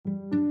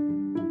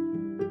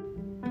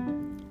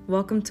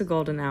Welcome to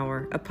Golden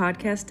Hour, a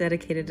podcast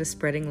dedicated to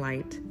spreading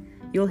light.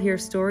 You'll hear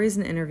stories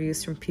and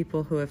interviews from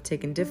people who have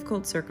taken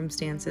difficult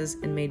circumstances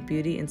and made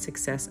beauty and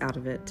success out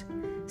of it.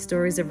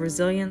 Stories of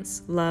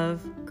resilience,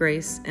 love,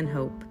 grace, and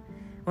hope.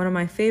 One of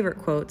my favorite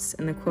quotes,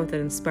 and the quote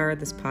that inspired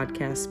this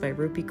podcast, by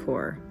Rupi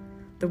Kaur.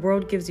 The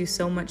world gives you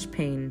so much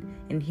pain,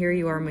 and here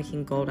you are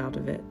making gold out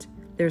of it.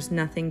 There's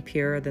nothing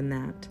purer than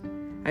that.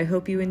 I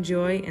hope you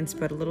enjoy and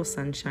spread a little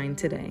sunshine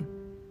today.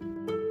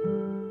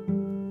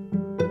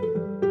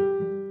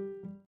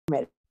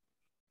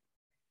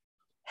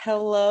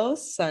 Hello,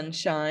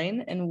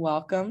 sunshine, and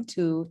welcome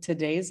to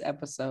today's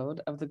episode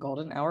of the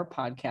Golden Hour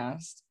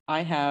podcast.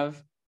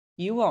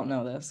 You won't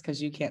know this because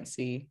you can't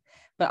see,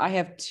 but I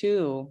have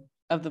two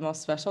of the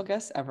most special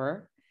guests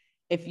ever.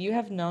 If you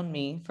have known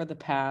me for the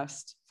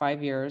past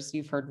 5 years,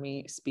 you've heard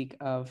me speak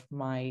of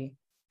my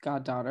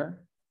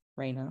goddaughter,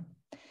 Raina,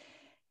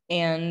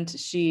 and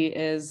she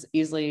is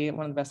easily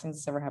one of the best things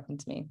that's ever happened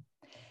to me.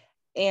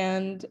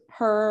 And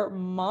her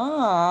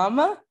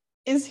mom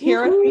is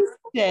here with me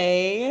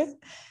today.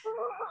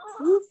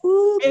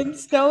 And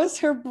so is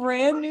her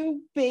brand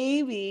new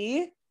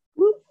baby.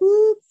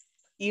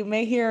 You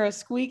may hear a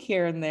squeak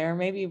here and there,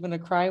 maybe even a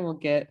cry we'll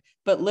get,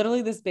 but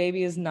literally this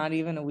baby is not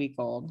even a week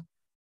old,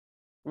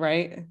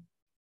 right?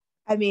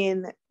 I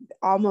mean,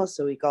 almost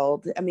a week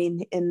old. I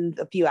mean, in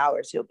a few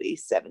hours, he'll be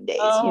 7 days.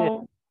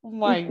 Oh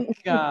my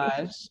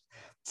gosh.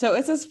 So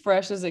it's as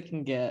fresh as it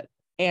can get.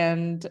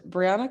 And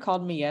Brianna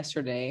called me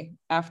yesterday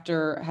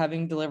after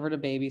having delivered a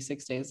baby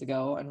 6 days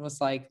ago and was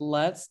like,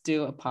 let's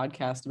do a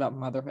podcast about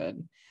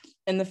motherhood.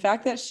 And the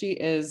fact that she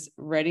is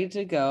ready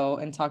to go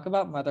and talk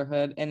about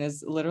motherhood and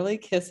is literally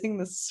kissing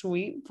the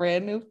sweet,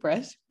 brand new,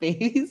 fresh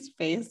baby's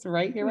face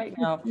right here, right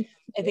now,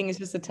 I think it's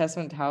just a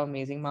testament to how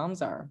amazing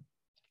moms are.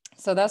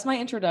 So that's my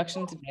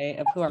introduction today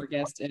of who our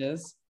guest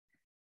is.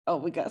 Oh,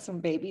 we got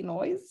some baby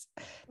noise.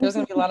 There's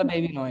going to be a lot of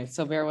baby noise.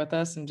 So bear with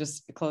us and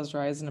just close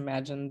your eyes and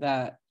imagine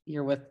that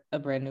you're with a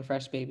brand new,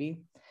 fresh baby.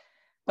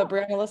 But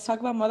Brianna, let's talk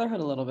about motherhood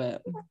a little bit.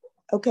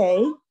 Okay.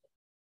 You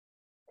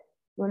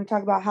want to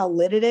talk about how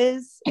lit it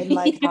is and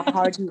like how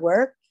hard you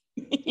work?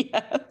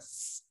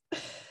 Yes.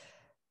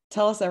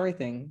 Tell us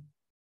everything.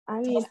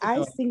 I mean,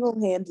 I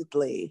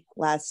single-handedly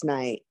last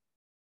night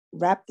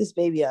wrapped this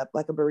baby up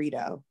like a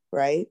burrito,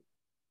 right?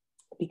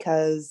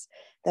 Because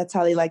that's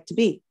how they like to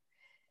be.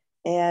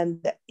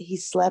 And he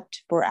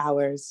slept for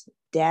hours.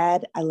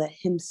 Dad, I let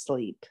him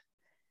sleep.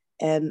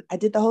 And I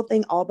did the whole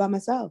thing all by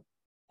myself.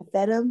 I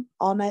fed him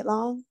all night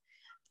long.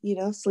 You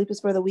know, sleep is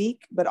for the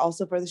weak, but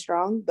also for the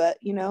strong. But,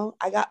 you know,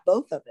 I got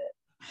both of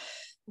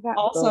it.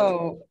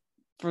 Also,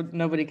 for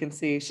nobody can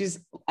see, she's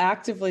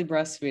actively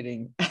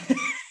breastfeeding.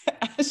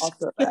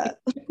 Also that.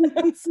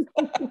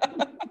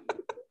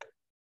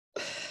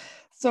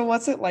 So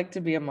what's it like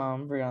to be a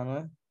mom,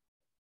 Brianna?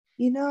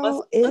 You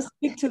know, let's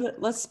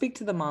speak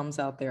to the moms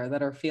out there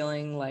that are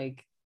feeling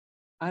like,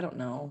 I don't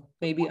know,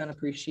 maybe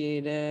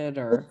unappreciated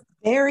or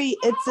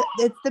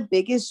it's the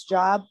biggest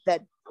job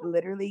that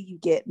literally you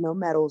get no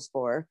medals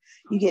for,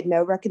 you get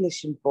no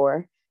recognition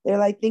for. They're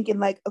like thinking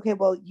like, okay,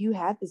 well, you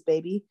had this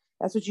baby,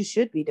 that's what you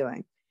should be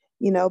doing,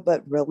 you know,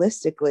 but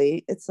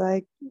realistically, it's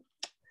like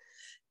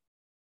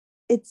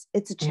it's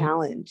a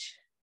challenge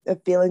of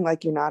feeling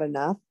like you're not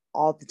enough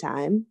all the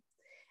time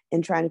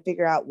and trying to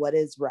figure out what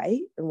is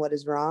right and what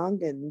is wrong.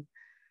 And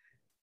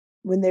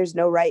when there's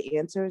no right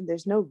answer,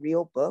 there's no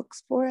real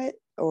books for it,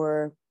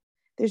 or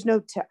there's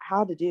no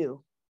how to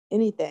do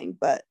anything,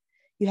 but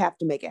you have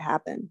to make it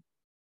happen.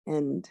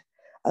 And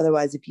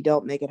otherwise, if you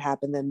don't make it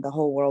happen, then the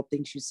whole world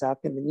thinks you suck,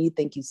 and then you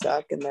think you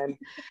suck. And then,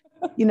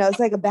 you know,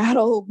 it's like a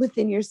battle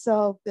within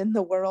yourself and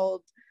the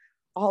world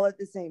all at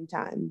the same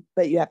time,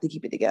 but you have to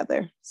keep it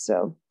together.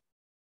 So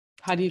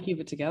how do you keep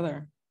it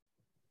together?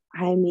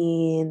 I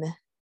mean,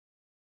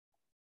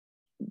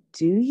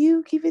 do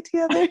you keep it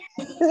together?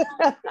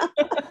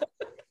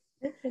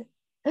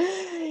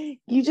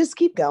 You just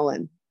keep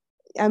going.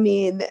 I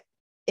mean,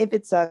 if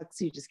it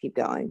sucks, you just keep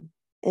going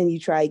and you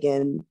try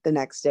again the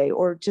next day,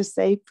 or just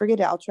say, forget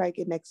it, I'll try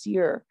again next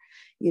year,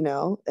 you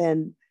know,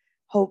 and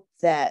hope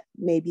that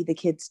maybe the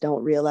kids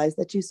don't realize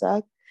that you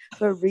suck.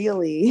 But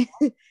really,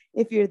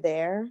 if you're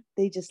there,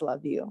 they just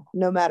love you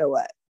no matter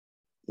what,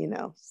 you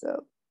know.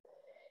 So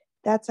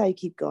that's how you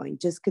keep going.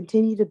 Just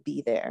continue to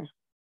be there.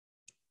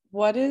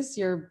 What is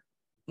your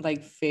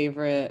like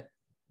favorite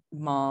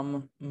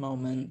mom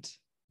moment?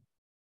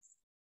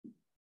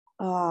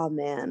 Oh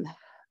man.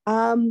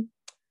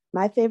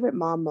 My favorite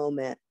mom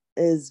moment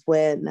is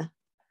when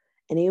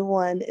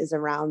anyone is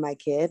around my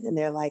kid and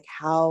they're like,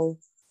 how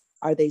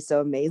are they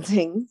so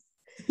amazing?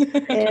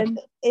 And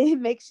it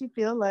makes you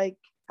feel like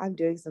I'm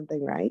doing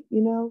something right,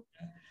 you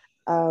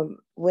know,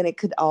 when it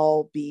could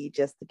all be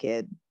just the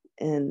kid.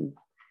 And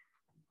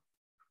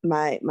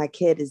my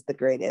kid is the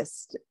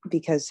greatest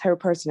because her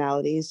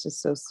personality is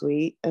just so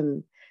sweet.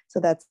 And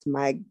so that's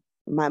my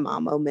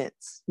mom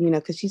moments, you know,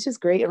 because she's just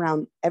great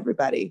around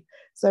everybody.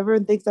 So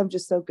everyone thinks I'm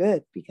just so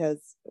good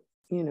because,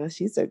 you know,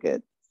 she's so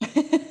good.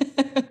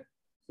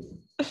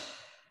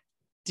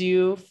 Do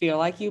you feel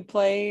like you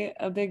play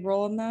a big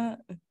role in that?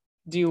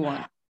 Do you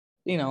want,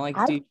 like,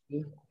 I do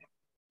you?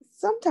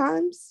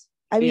 sometimes.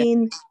 I Yeah.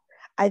 mean,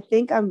 I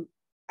think I'm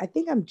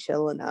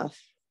chill enough,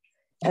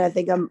 and I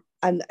think I'm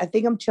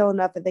chill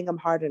enough. I think I'm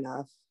hard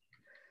enough.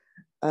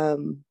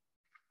 Um,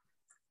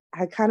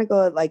 I kind of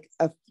go like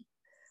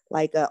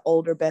a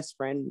older best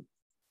friend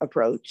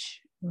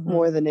approach Mhm.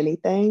 more than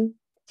anything,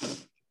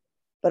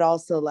 but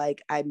also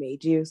like I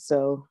made you,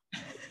 so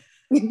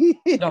Don't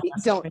mess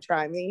with don't me.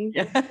 try me.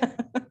 Yeah.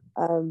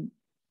 Um,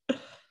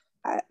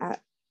 I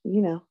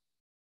you know,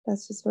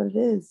 that's just what it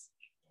is.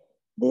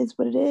 It is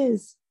what it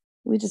is.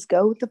 We just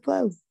go with the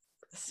flow.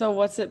 So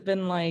what's it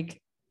been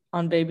like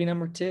on baby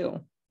number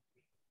two?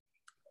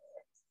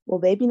 Well,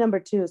 baby number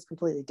two is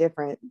completely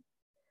different,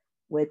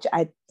 which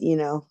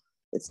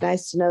it's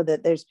nice to know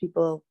that there's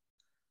people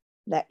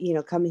that,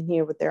 come in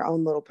here with their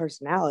own little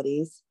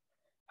personalities.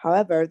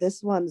 However,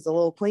 this one's a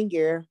little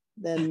clingier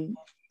than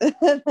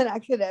than I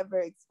could ever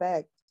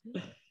expect.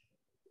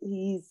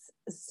 He's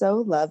so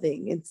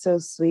loving and so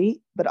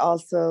sweet, but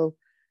also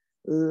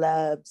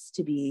loves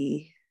to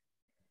be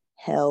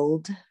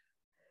held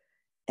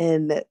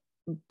and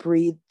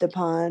breathed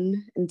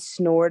upon and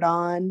snored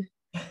on.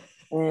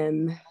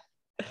 And,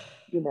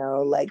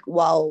 like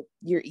while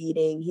you're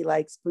eating, he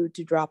likes food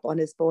to drop on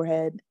his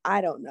forehead.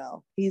 I don't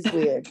know. He's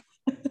weird,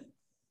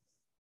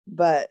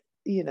 but,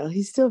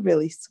 he's still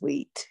really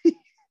sweet.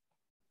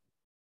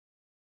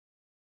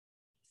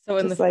 So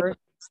in the Just like first,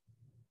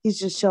 he's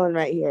just chilling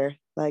right here.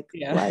 Like,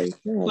 yeah, why are you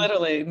chilling?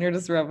 literally, and you're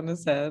just rubbing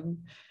his head.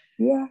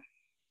 Yeah,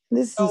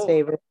 this is his So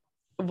favorite.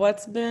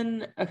 what's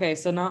been okay?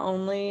 So not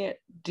only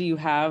do you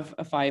have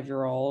a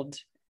 5-year-old,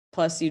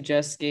 plus you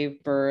just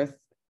gave birth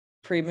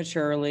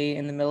prematurely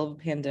in the middle of a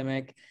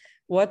pandemic.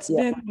 What's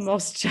Yeah. been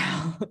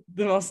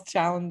the most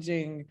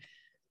challenging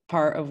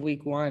part of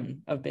week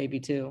one of baby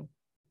two?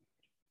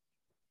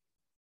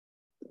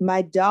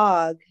 My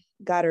dog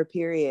got her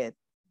period.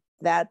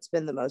 That's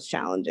been the most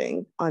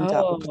challenging on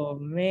top of Oh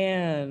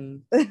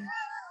man.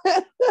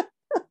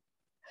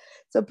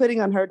 so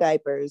putting on her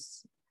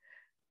diapers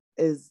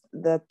is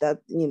that while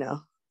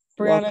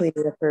Brianna,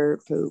 cleaning up her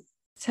poop.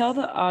 tell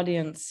the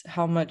audience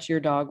how much your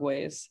dog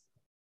weighs.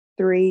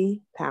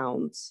 3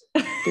 pounds.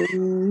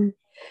 3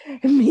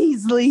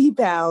 measly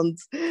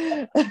pounds.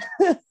 It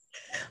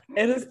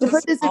is To the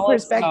put this in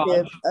smallest dog.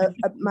 perspective,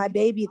 my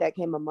baby that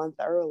came a month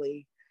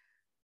early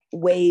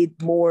weighed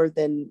more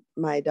than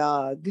my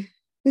dog.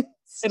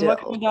 And what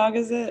kind Still, of dog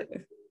is it?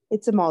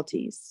 it's a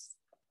Maltese.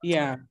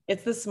 Yeah,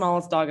 it's the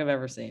smallest dog I've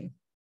ever seen.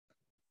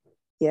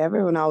 Yeah,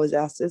 everyone always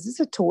asks, "Is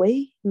this a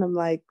toy?" And I'm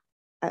like,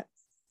 I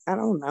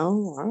don't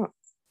know.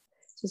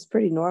 It's just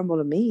pretty normal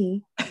to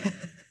me.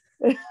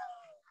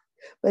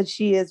 But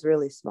she is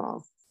really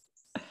small.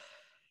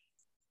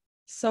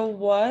 So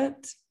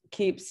what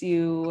keeps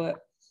you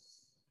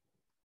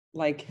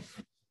like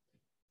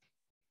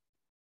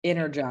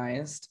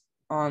energized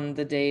on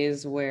the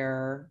days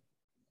where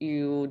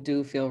you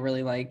do feel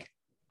really like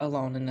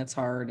alone and it's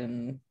hard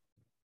and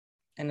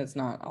it's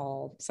not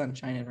all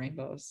sunshine and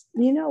rainbows?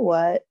 You know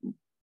what?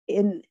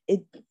 In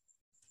it,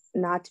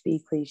 not to be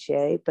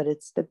cliche, but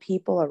it's the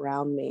people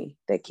around me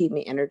that keep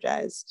me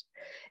energized.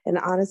 And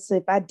honestly,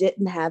 if I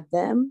didn't have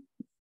them,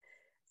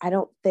 I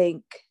don't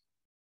think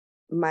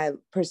my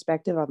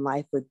perspective on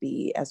life would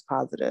be as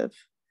positive.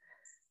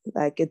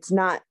 Like it's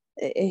not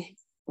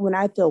when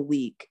I feel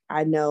weak,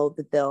 I know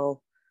that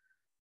they'll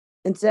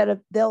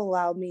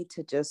allow me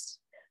to just,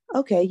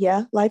 okay,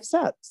 yeah, life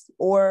sucks,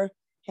 or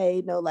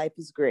hey, no, life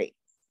is great.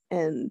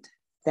 And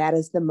that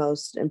is the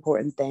most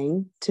important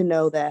thing, to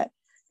know that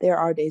there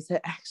are days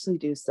that actually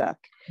do suck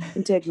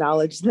and to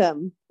acknowledge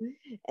them,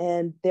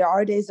 and there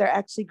are days that are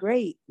actually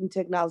great and to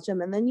acknowledge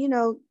them. And then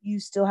you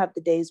still have the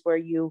days where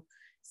you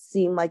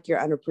seem like you're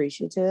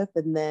unappreciative,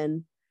 and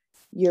then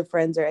your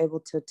friends are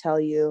able to tell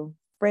you,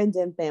 friends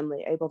and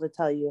family are able to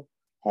tell you,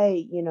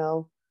 hey,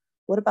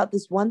 what about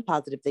this one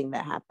positive thing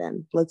that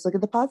happened? Let's look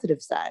at the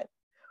positive side.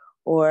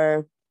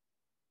 Or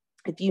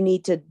if you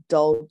need to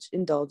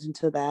indulge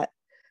into that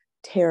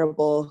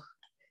terrible,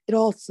 it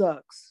all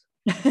sucks.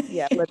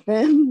 Yeah, but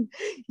then,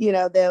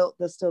 they'll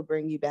still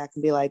bring you back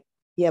and be like,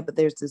 yeah, but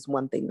there's this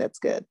one thing that's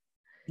good.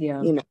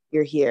 Yeah.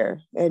 You're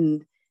here,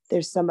 and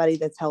there's somebody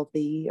that's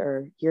healthy,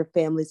 or your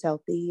family's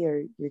healthy,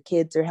 or your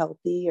kids are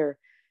healthy, or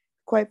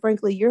quite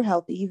frankly, you're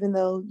healthy, even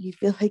though you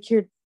feel like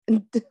you're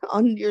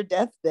on your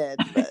deathbed.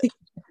 But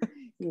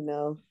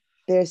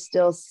there's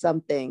still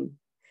something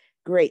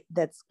great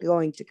that's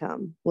going to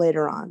come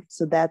later on.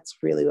 So that's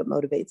really what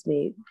motivates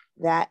me.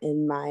 That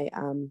and my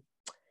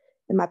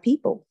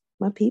people.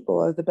 My people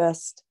are the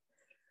best.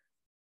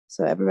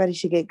 So everybody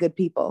should get good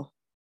people.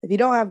 If you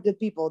don't have good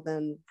people,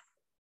 then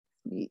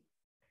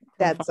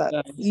that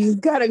sucks. You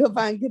gotta go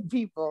find good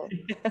people.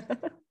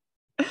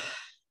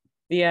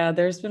 Yeah,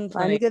 there's been Find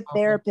plenty a good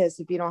therapist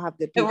if you don't have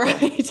good people.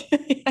 right.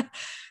 Yeah.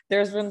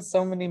 There's been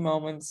so many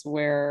moments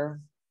where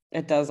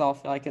it does all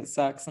feel like it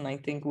sucks. And I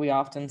think we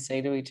often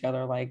say to each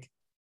other, like,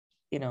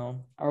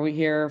 are we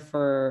here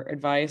for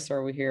advice or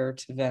are we here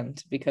to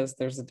vent? Because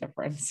there's a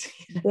difference.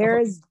 There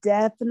is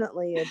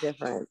definitely a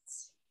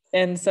difference.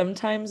 And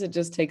sometimes it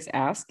just takes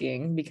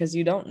asking because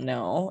you don't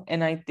know.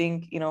 And I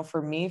think,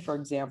 for me, for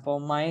example,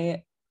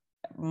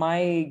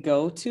 my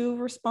go-to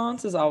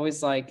response is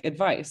always like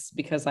advice,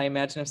 because I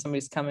imagine if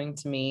somebody's coming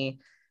to me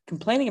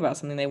complaining about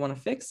something, they want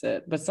to fix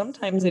it, but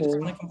sometimes they just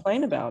want to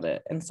complain about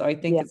it. And so I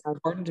think Yeah. it's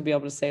important to be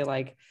able to say,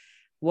 like,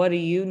 what do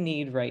you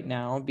need right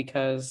now?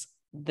 Because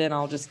then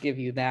I'll just give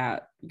you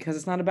that, because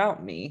it's not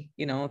about me,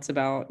 it's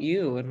about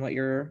you and what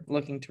you're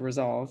looking to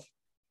resolve.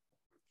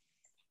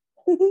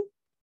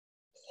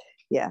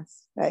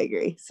 Yes, I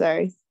agree.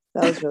 Sorry.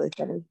 That was really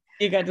funny.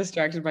 You got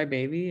distracted by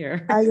baby,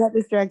 or I got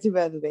distracted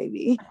by the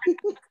baby.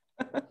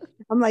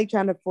 I'm like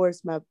trying to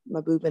force my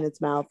boob in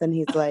its mouth, and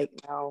he's like,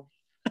 no,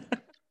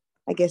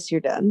 I guess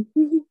you're done.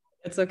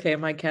 It's okay.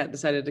 My cat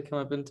decided to come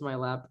up into my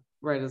lap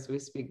right as we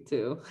speak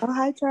too. Oh,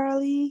 hi,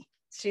 Charlie.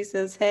 She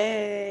says,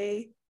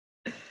 hey.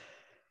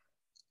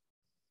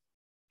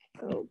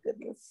 Oh,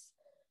 goodness.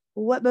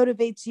 What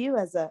motivates you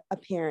as a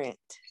parent?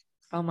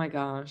 Oh my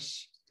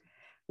gosh.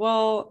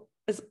 Well,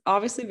 it's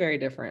obviously very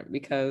different,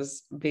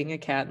 because being a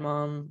cat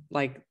mom,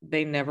 like,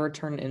 they never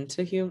turn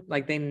into human,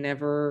 like they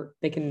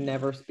can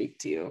never speak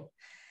to you.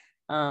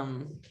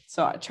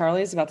 So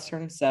Charlie is about to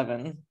turn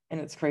 7,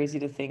 and it's crazy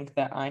to think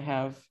that I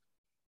have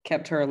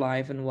kept her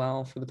alive and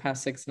well for the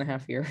past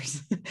 6.5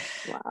 years.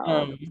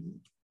 Wow.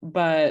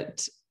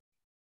 But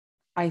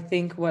I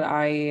think when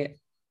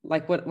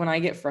I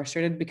get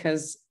frustrated,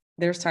 because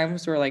there's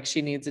times where, like,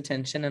 she needs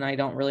attention and I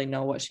don't really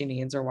know what she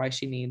needs or why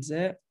she needs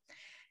it.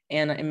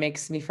 And it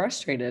makes me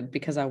frustrated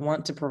because I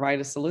want to provide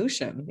a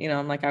solution.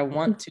 I'm like, I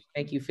want to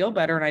make you feel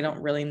better, and I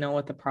don't really know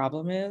what the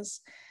problem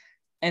is.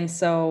 And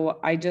so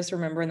I just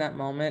remember in that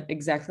moment,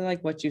 exactly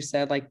like what you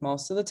said, like,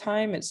 most of the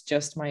time it's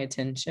just my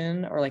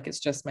attention, or like it's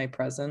just my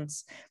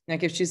presence.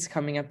 Like, if she's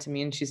coming up to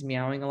me and she's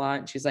meowing a lot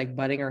and she's like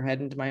butting her head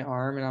into my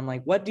arm, and I'm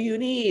like, what do you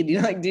need?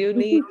 Like, do you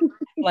need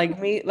like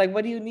me? Like,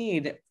 what do you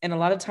need? And a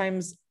lot of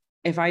times,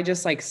 if I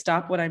just like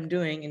stop what I'm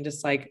doing and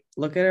just like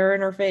look at her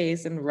in her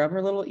face and rub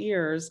her little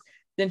ears,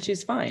 then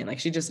she's fine. Like,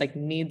 she just like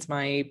needs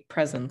my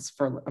presence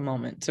for a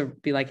moment to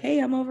be like, hey,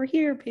 I'm over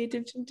here, pay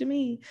attention to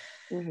me.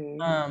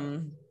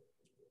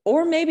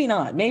 Or maybe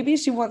not. Maybe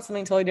she wants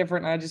something totally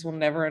different, and I just will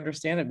never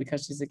understand it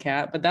because she's a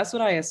cat. But that's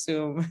what I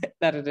assume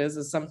that it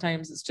is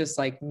sometimes it's just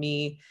like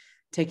me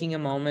taking a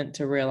moment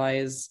to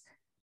realize,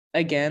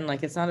 again,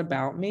 like, it's not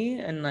about me.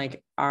 And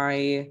like,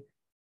 I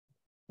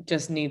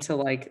just need to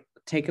like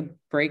take a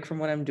break from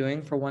what I'm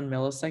doing for 1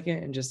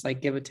 millisecond and just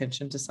like give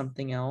attention to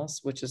something else,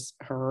 which is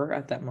her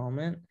at that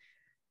moment.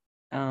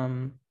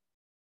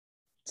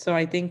 So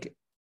I think,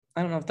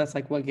 I don't know if that's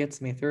like what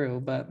gets me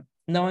through, but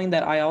knowing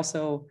that I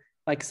also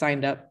like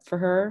signed up for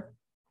her,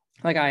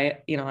 like,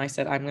 I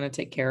said, I'm going to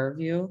take care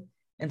of you.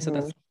 And so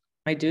that's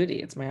my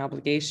duty. It's my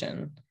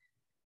obligation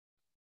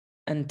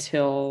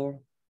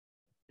until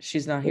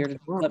she's not here to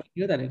let me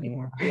do that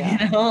anymore.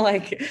 Yeah.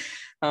 Like,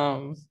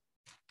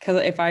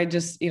 because if I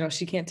just,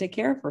 she can't take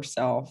care of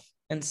herself.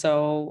 And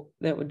so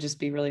that would just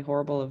be really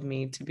horrible of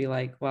me to be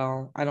like,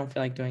 well, I don't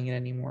feel like doing it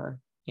anymore.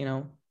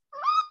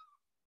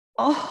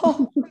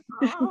 Oh,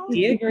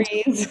 he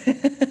agrees.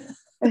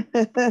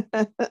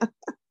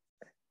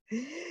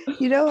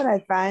 You know what I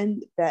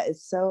find that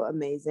is so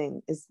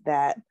amazing is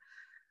that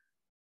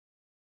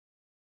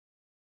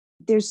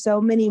there's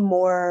so many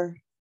more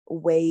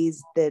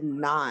ways than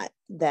not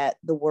that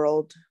the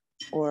world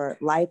or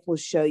life will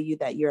show you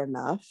that you're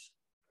enough.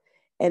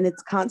 And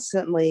it's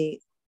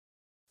constantly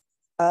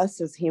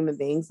us as human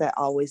beings that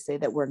always say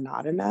that we're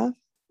not enough,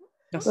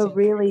 but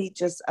really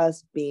just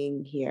us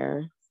being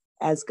here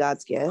as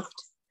God's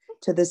gift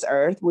to this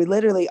earth. We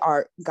literally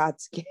are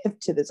God's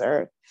gift to this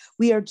earth.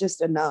 We are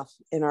just enough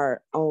in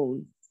our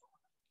own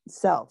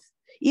self.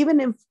 Even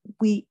if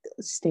we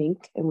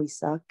stink and we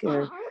suck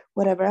or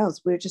whatever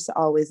else, we're just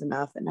always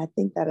enough. And I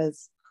think that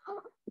is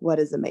what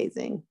is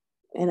amazing.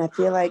 And I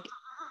feel like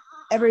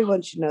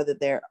everyone should know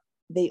that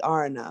they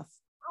are enough.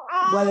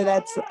 Whether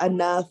that's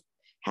enough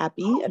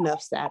happy,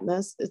 enough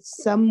sadness,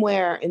 it's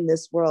somewhere in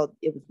this world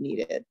it was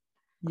needed.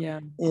 Yeah.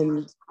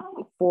 And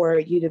for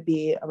you to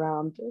be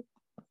around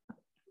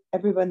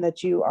everyone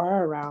that you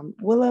are around.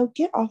 Willow,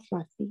 get off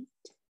my feet.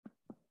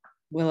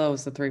 Willow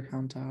is the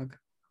 3-pound dog.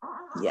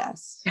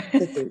 Yes.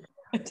 The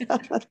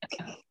 3-pound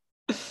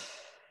dog.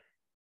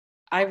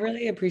 I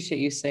really appreciate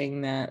you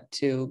saying that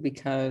too,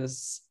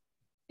 because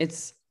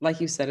it's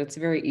like you said, it's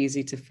very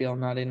easy to feel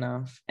not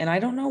enough. And I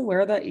don't know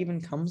where that even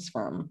comes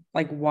from.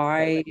 Like,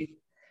 why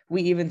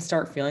we even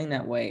start feeling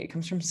that way. It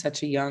comes from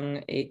such a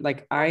young age.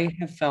 Like, I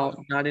have felt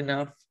not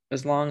enough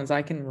as long as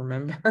I can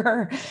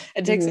remember.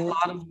 It takes a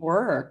lot of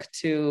work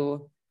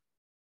to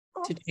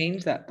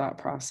change that thought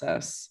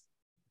process.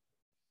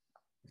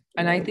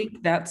 And I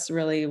think that's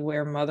really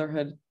where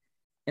motherhood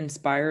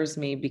inspires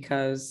me,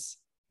 because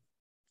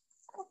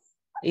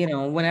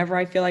whenever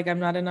I feel like I'm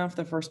not enough,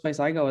 the first place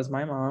I go is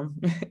my mom,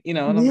 and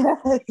I'm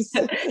yes.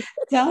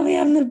 tell me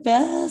I'm the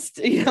best,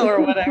 or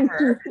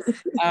whatever.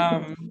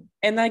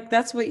 And like,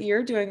 that's what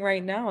you're doing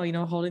right now,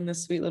 holding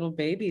this sweet little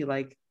baby.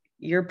 Like,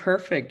 you're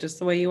perfect just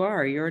the way you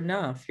are. You're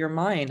enough. You're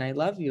mine. I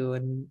love you.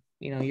 And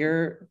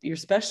you're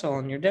special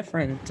and you're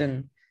different,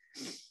 and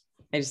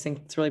I just think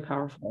it's really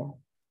powerful.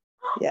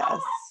 Yes.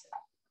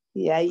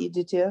 Yeah, you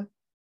do too.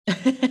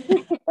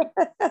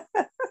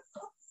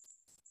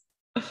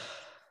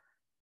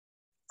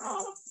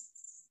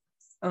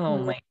 Oh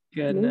my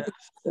goodness.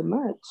 So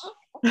much.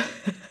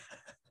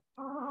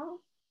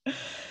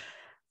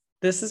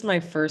 This is my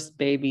first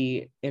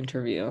baby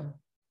interview.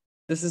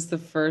 This is the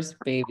first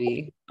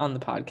baby on the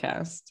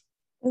podcast.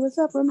 Hey, what's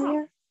up,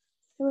 Ramir? Hey,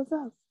 what's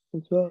up?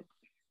 What's up?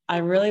 I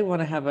really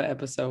want to have an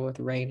episode with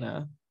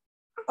Raina.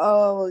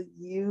 Oh,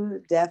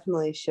 you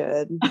definitely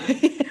should.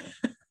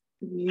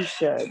 You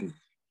should.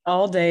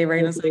 All day,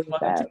 Raina's like,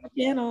 welcome to the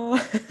channel.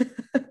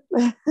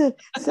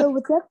 So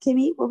what's up,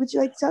 Kimmy? What would you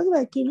like to talk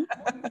about, Kimmy?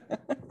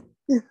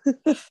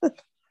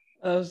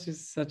 Oh,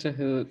 she's such a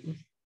hoot.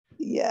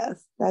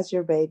 Yes, that's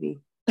your baby.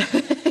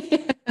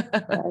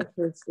 That's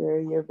for sure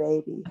your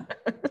baby.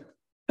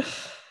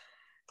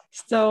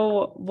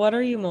 So what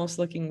are you most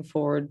looking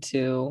forward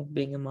to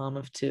being a mom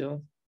of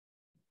two?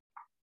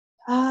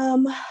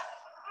 That's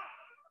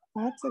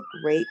a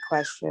great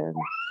question.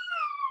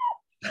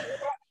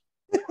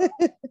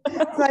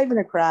 It's not even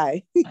a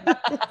cry.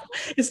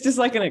 It's just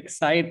like an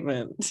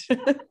excitement. I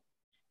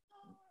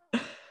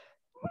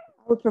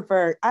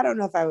don't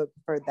know if I would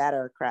prefer that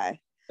or a cry.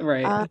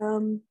 Right.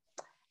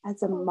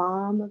 As a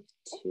mom of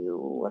two,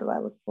 what do I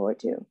look forward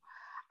to?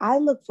 I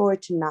look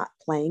forward to not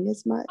playing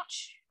as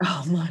much.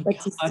 Oh my but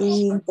gosh. to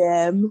seeing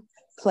them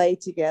play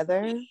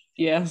together.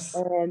 Yes.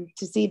 And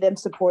to see them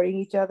supporting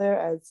each other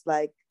as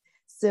like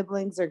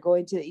siblings are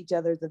going to each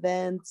other's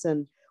events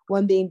and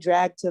one being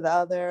dragged to the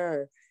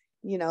other,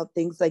 or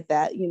things like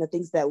that,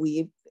 things that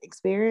we've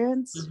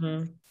experienced.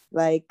 Mm-hmm.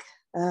 Like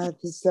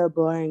this is so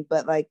boring,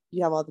 but like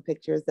you have all the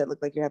pictures that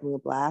look like you're having a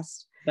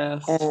blast.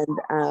 Yes.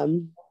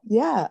 And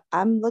yeah,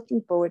 I'm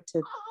looking forward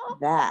to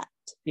that.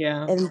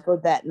 Yeah. And for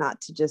that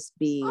not to just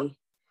be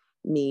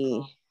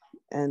me.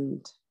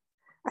 And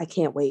I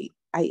can't wait.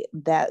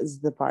 That is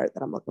the part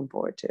that I'm looking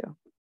forward to.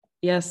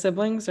 Yeah,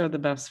 siblings are the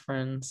best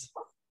friends.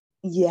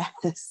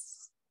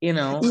 Yes.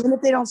 Even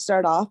if they don't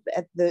start off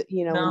at the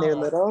when they're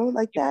little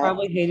like you that,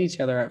 probably hate each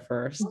other at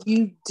first.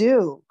 You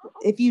do.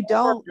 If you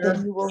don't,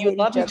 then you will hate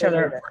love each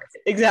other.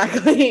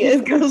 Exactly.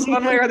 It goes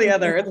one way or the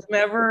other. It's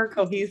never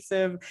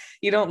cohesive.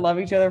 You don't love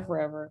each other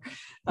forever.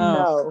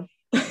 No.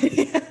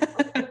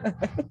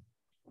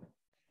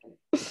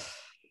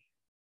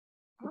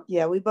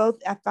 Yeah,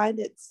 I find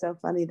it so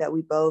funny that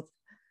we both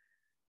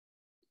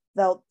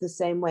felt the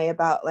same way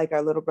about like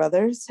our little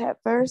brothers at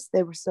first.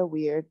 They were so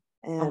weird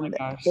and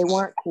they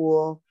weren't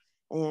cool.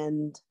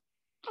 And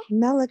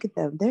now look at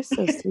them. They're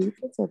so sweet.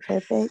 They're so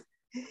perfect.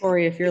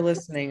 Corey, if you're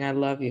listening, I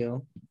love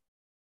you.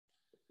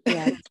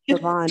 Yeah,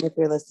 Savon, if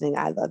you're listening,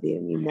 I love you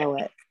and you know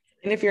it.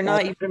 And if you're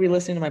not, you better be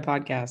listening to my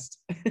podcast.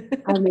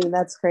 I mean,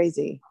 that's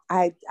crazy.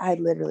 I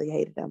literally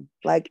hated him.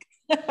 Like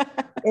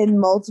in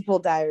multiple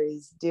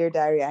diaries, dear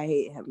diary, I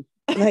hate him.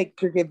 Like,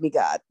 forgive me,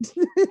 God.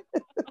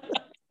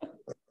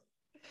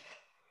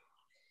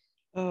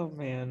 Oh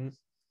man.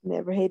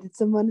 Never hated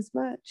someone as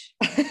much.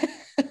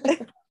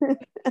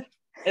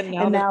 And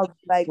now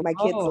like my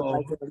kids look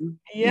like him.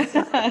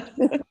 Yeah.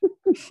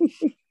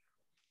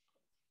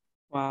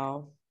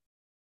 Wow.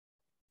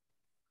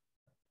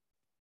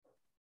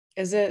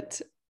 Is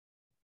it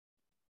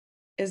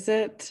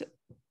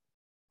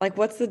like,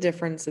 what's the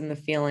difference in the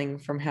feeling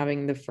from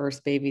having the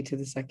first baby to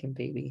the second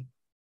baby?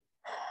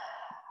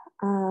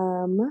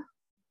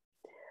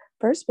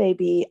 First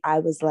baby, I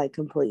was like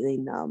completely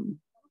numb.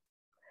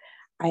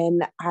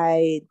 And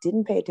I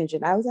didn't pay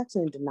attention. I was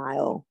actually in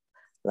denial.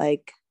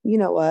 Like, you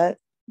know what?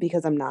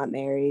 Because I'm not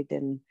married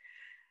and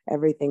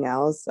everything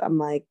else, I'm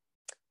like,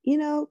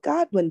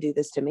 God wouldn't do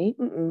this to me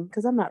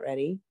because I'm not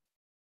ready.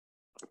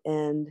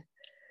 And,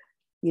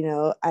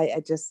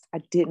 I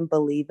didn't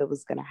believe it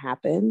was going to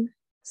happen.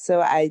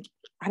 So I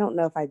don't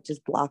know if I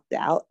just blocked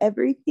out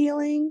every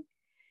feeling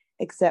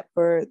except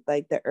for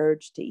like the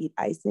urge to eat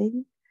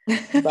icing.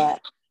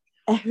 But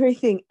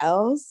everything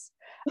else,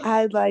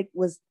 I like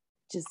was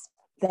just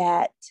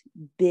that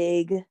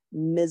big,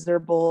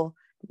 miserable,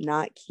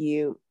 not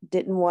cute,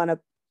 didn't want to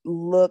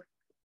look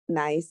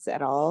nice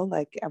at all.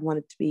 Like I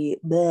wanted to be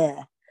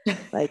bleh.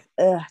 Like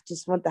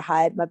just want to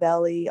hide my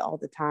belly all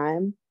the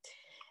time.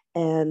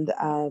 And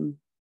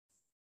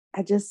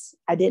I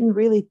didn't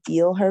really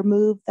feel her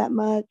move that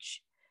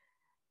much,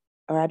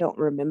 or I don't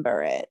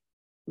remember it.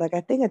 Like I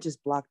think I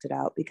just blocked it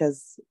out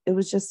because it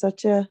was just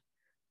such a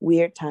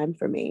weird time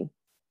for me.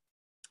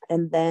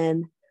 And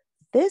then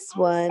this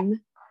one,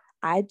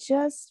 I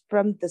just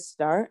from the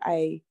start,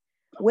 I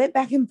went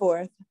back and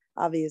forth,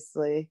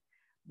 obviously,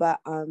 but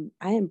I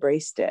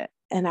embraced it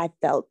and I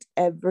felt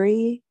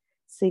every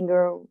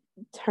single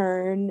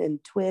turn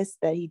and twist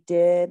that he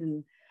did.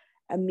 And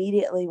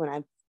immediately when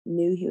I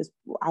knew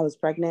I was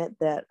pregnant,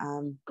 that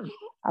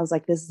I was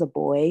like, this is a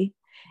boy.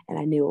 And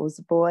I knew it was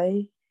a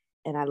boy.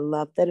 And I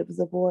loved that it was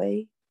a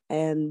boy.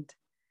 And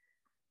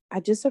I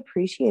just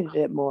appreciated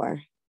it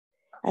more.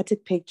 I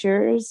took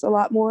pictures a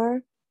lot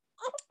more.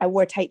 I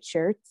wore tight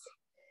shirts.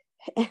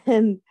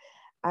 And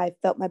I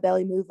felt my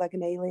belly move like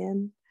an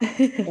alien.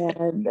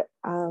 And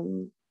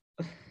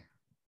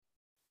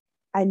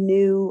I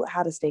knew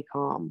how to stay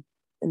calm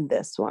in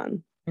this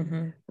one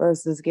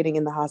versus getting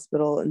in the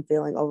hospital and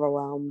feeling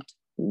overwhelmed,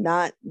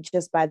 not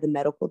just by the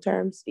medical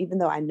terms, even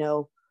though I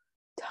know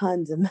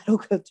tons of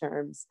medical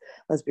terms,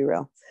 let's be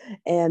real.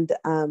 And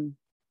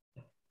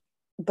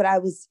but I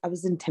was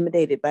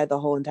intimidated by the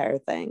whole entire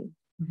thing.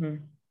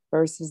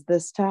 Versus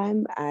this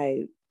time,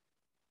 I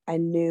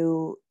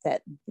knew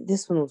that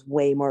this one was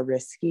way more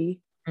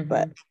risky,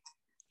 but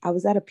I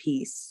was at a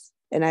peace.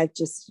 And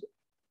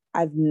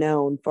I've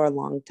known for a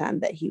long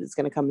time that he was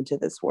going to come into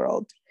this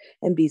world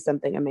and be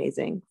something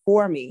amazing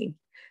for me.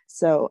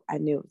 So I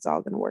knew it was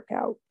all going to work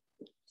out.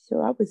 So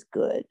I was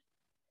good.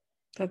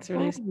 That's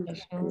really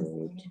special.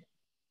 Good.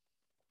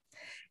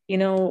 You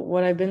know,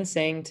 what I've been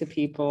saying to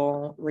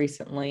people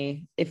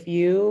recently, if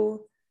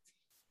you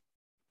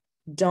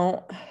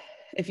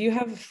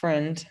have a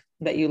friend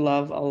that you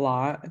love a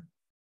lot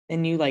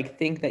and you like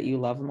think that you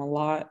love them a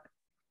lot,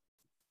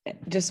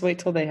 just wait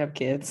till they have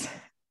kids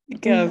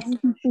because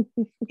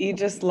you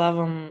just love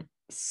them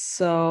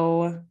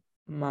so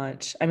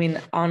much. I mean,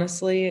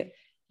 honestly,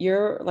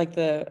 you're like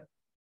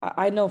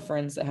I know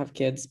friends that have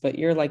kids, but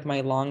you're like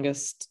my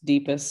longest,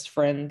 deepest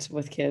friend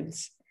with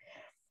kids.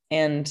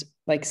 And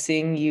like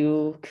seeing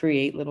you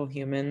create little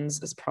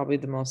humans is probably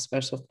the most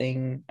special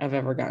thing I've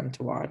ever gotten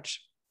to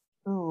watch.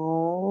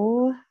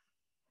 Oh,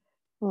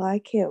 well, I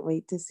can't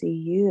wait to see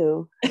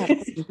you have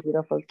some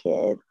beautiful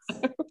kids.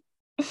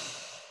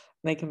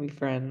 They can be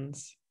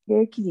friends.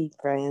 They can be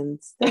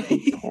friends. They'll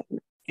be friends.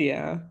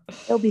 Yeah.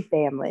 They'll be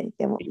family.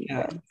 They won't be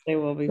friends. They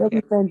will be. They'll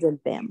be friends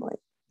and family.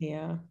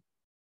 Yeah.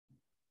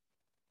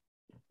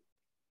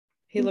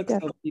 He looks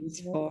so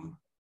peaceful.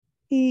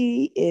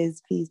 He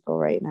is peaceful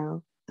right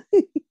now.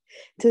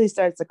 Until he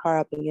starts the car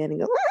up again and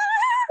goes.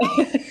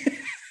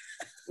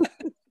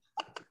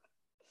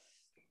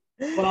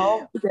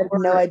 Well, we have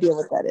no idea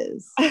what that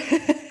is.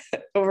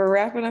 We're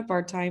wrapping up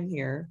our time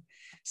here.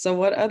 So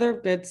what other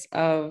bits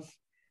of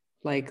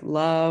like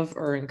love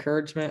or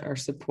encouragement or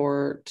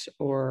support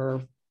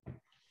or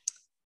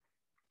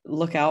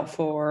look out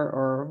for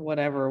or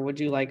whatever would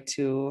you like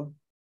to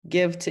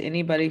give to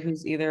anybody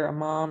who's either a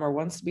mom or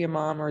wants to be a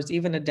mom or is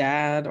even a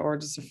dad or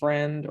just a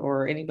friend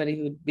or anybody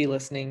who'd be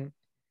listening?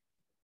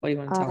 What do you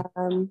want to tell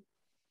them?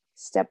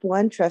 Step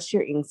one, trust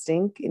your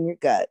instinct and your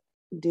gut.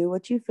 Do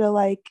what you feel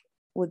like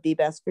would be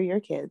best for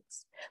your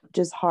kids, which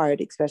is hard,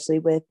 especially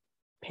with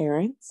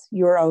parents,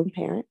 your own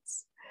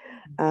parents,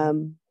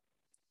 and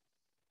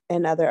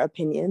other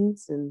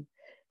opinions, and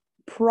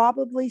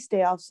probably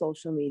stay off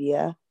social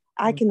media.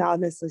 I can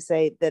honestly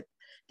say that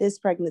this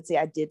pregnancy,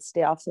 I did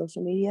stay off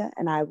social media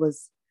and I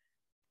was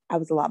a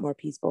lot more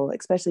peaceful,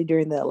 especially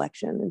during the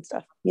election and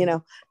stuff,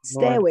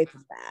 stay away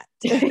from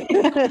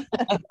that.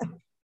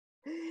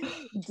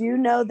 Do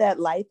know that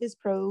life is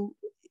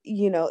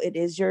it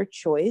is your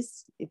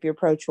choice if you're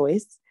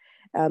pro-choice.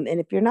 And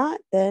if you're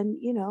not, then,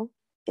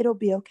 it'll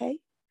be okay.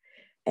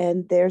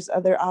 And there's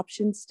other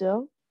options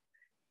still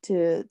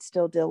to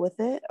still deal with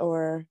it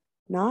or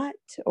not,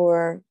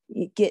 or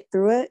you get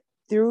through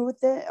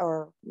with it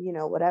or,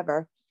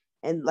 whatever.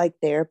 And like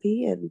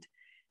therapy and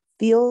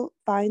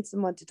find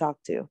someone to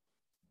talk to.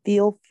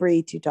 Feel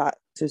free to talk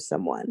to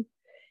someone.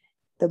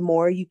 The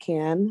more you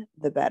can,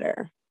 the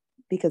better.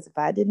 Because if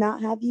I did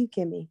not have you,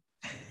 Kimmy,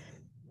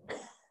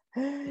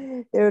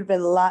 there would have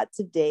been lots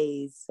of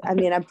days. I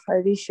mean, I'm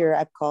pretty sure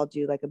I've called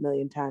you like a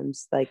million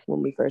times, like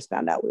when we first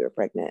found out we were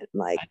pregnant.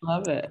 Like, I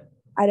love it.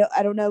 I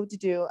don't know what to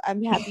do.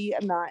 I'm happy.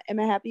 I'm not.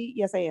 Am I happy?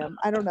 Yes, I am.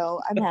 I don't know.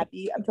 I'm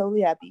happy. I'm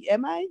totally happy.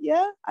 Am I?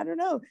 Yeah. I don't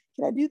know.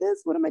 Can I do this?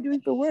 What am I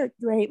doing for work?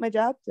 Do I hate my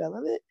job? Do I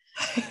love it?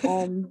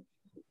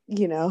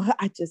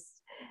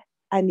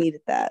 I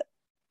needed that.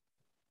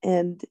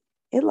 And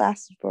it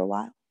lasted for a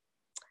while.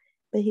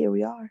 But here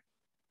we are.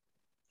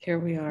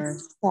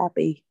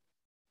 Happy.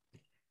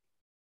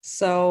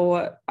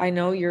 So I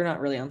know you're not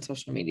really on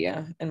social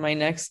media. And my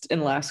next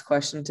and last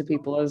question to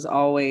people is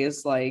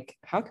always like,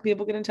 how can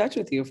people get in touch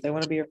with you if they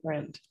want to be your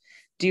friend?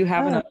 Do you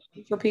have an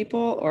option for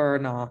people or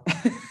not?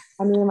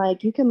 I mean,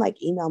 like you can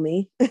like email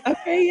me.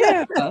 Okay,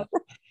 yeah.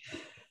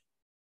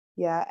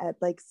 Yeah, at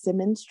like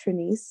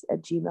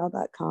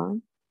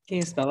simmonstrenice@gmail.com. Can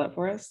you spell that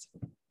for us?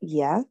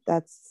 Yeah,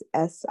 that's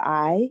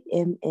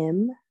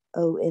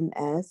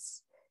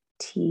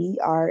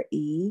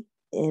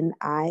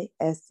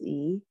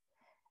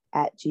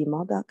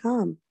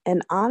SIMMONSTRENISE@gmail.com.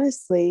 And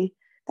honestly,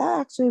 that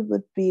actually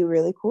would be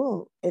really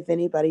cool if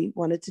anybody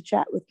wanted to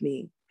chat with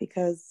me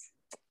because,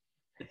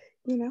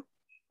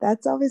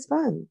 that's always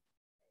fun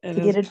to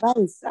get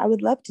advice. I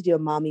would love to do a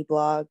mommy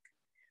blog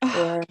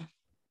or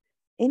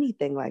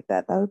anything like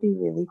that. That would be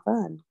really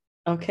fun.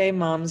 Okay,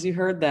 moms, you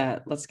heard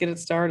that. Let's get it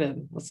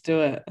started. Let's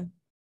do it.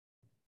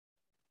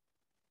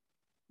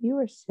 You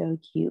are so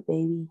cute,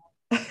 baby.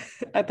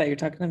 I thought you were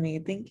talking to me.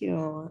 Thank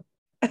you.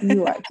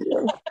 You are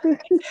too.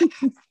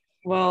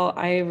 Well,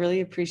 I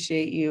really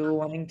appreciate you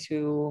wanting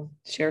to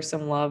share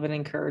some love and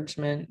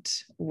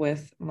encouragement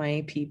with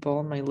my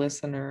people, my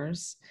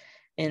listeners.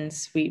 And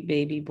sweet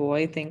baby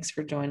boy, thanks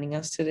for joining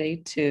us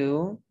today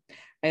too.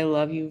 I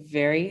love you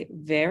very,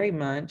 very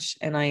much.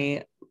 And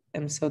I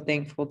am so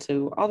thankful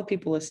to all the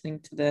people listening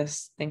to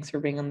this. Thanks for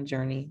being on the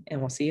journey, and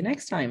we'll see you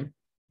next time.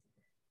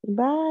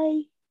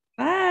 Bye.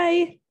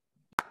 Bye.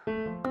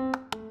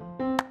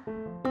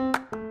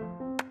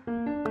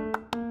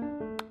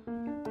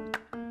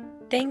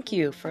 Thank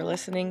you for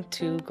listening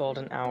to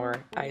Golden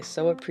Hour. I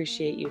so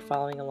appreciate you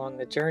following along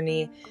the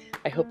journey.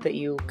 I hope that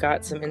you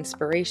got some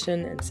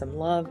inspiration and some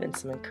love and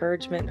some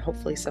encouragement, and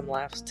hopefully some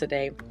laughs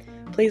today.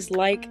 Please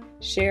like,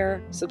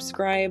 share,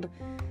 subscribe,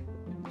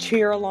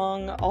 cheer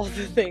along, all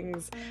the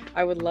things.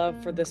 I would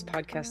love for this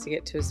podcast to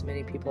get to as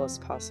many people as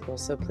possible.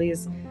 So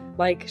please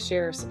like,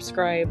 share,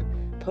 subscribe,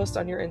 post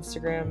on your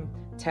Instagram,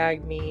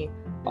 tag me,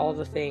 all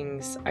the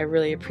things. I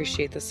really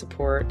appreciate the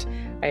support.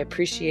 I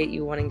appreciate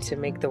you wanting to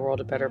make the world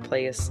a better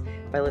place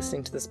by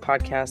listening to this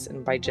podcast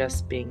and by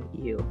just being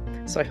you.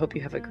 So I hope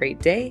you have a great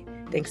day.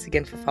 Thanks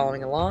again for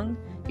following along.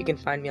 You can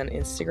find me on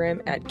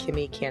Instagram at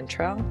Kimmy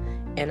Cantrell,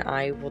 and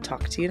I will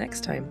talk to you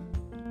next time.